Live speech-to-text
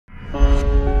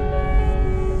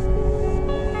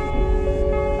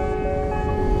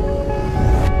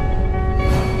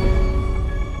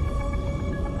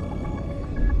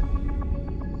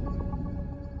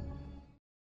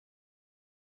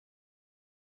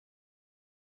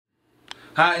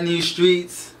Hot in these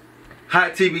streets.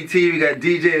 Hot TBT. We got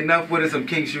DJ Enuff with us. I'm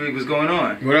King Sharif. What's going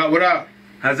on? What up, what up?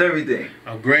 How's everything?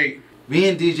 I'm great.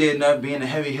 Being DJ Enuff, being a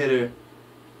heavy hitter,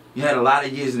 you had a lot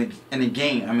of years in the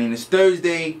game. I mean, it's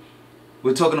Thursday.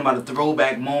 We're talking about a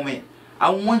throwback moment. I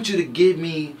want you to give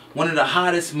me one of the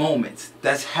hottest moments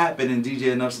that's happened in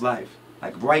DJ Enuff's life.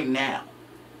 Like right now.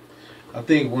 I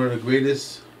think one of the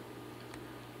greatest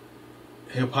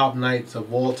hip-hop nights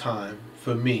of all time,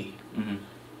 for me,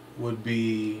 would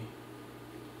be,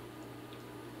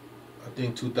 I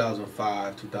think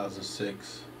 2005,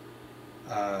 2006.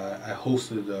 I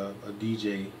hosted a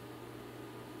DJ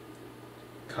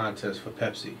contest for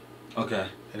Pepsi. Okay.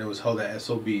 And it was held at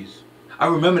SOB's. I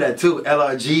remember that too.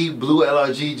 LRG, blue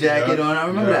LRG jacket on. I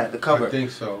remember that, the cover. I think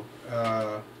so.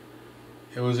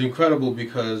 It was incredible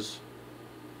because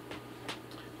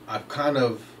I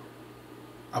put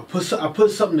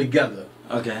something together.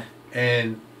 Okay.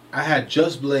 And I had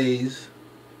Just Blaze,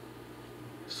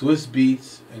 Swiss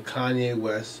Beats, and Kanye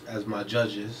West as my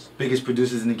judges. Biggest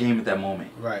producers in the game at that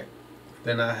moment. Right.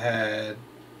 Then I had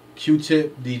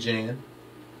Q-Tip DJing.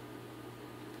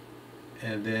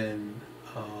 And then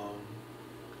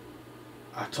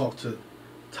I talked to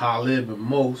Talib and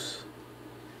Mos.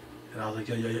 And I was like,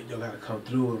 yo, y'all gotta come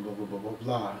through and blah, blah, blah, blah,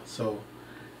 blah. So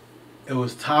it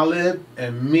was Talib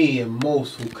and me and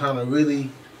Mos who kind of really,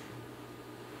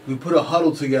 we put a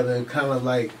huddle together and kind of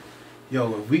like,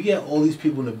 yo, if we get all these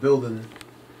people in the building,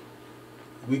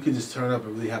 we could just turn up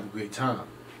and really have a great time.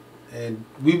 And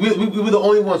we were the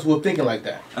only ones who were thinking like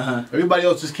that. Everybody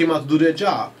else just came out to do their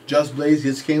job. Just Blaze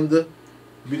just came to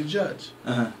be the judge.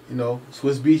 You know,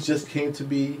 Swiss Beats just came to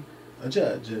be a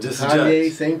judge. And just Kanye, a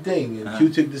judge. same thing. And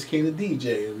Q-Tip just came to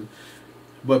DJ.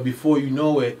 But before you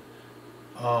know it,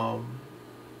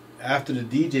 after the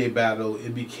DJ battle,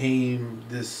 it became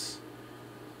this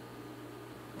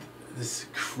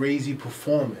crazy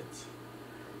performance.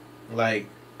 Like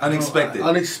unexpected.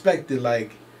 Unexpected.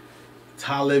 Like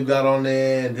Talib got on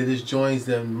there and did his joints,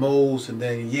 then Mos, and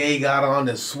then Ye got on,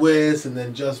 then Swiss, and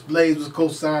then Just Blaze was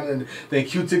co-signing, and then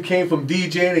Q-Tip came from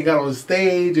DJing and got on the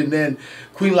stage, and then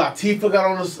Queen Latifah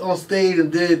got on stage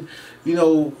and did, you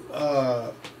know,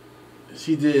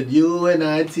 she did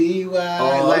UNITY.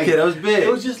 Oh, like, okay, that was big.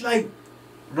 It was just like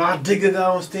Rod Digger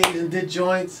got on stage and did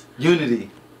joints. Unity.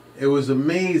 It was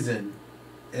amazing,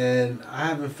 and I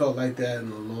haven't felt like that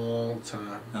in a long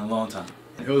time. In a long time.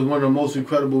 It was one of the most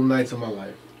incredible nights of my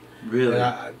life. Really?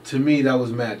 To me, that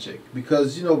was magic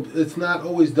because you know it's not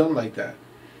always done like that.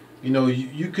 You know,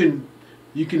 you can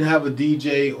have a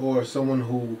DJ or someone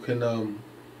who can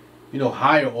you know,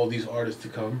 hire all these artists to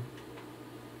come.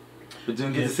 But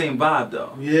didn't get the same vibe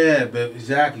though. Yeah, but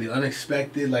exactly,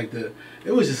 unexpected. Like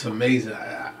it was just amazing.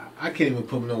 I can't even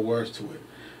put no words to it.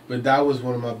 But that was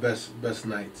one of my best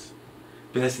nights.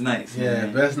 Best nights. Yeah,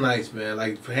 man. best nights, man.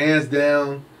 Like hands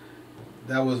down,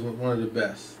 that was one of the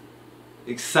best.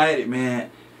 Excited,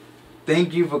 man.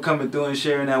 Thank you for coming through and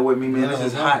sharing that with me, man. This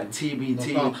is Hot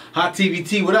TBT. No Hot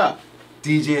TBT, what up?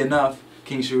 DJ Enuff,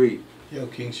 King Sharif. Yo,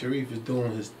 King Sharif is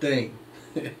doing his thing.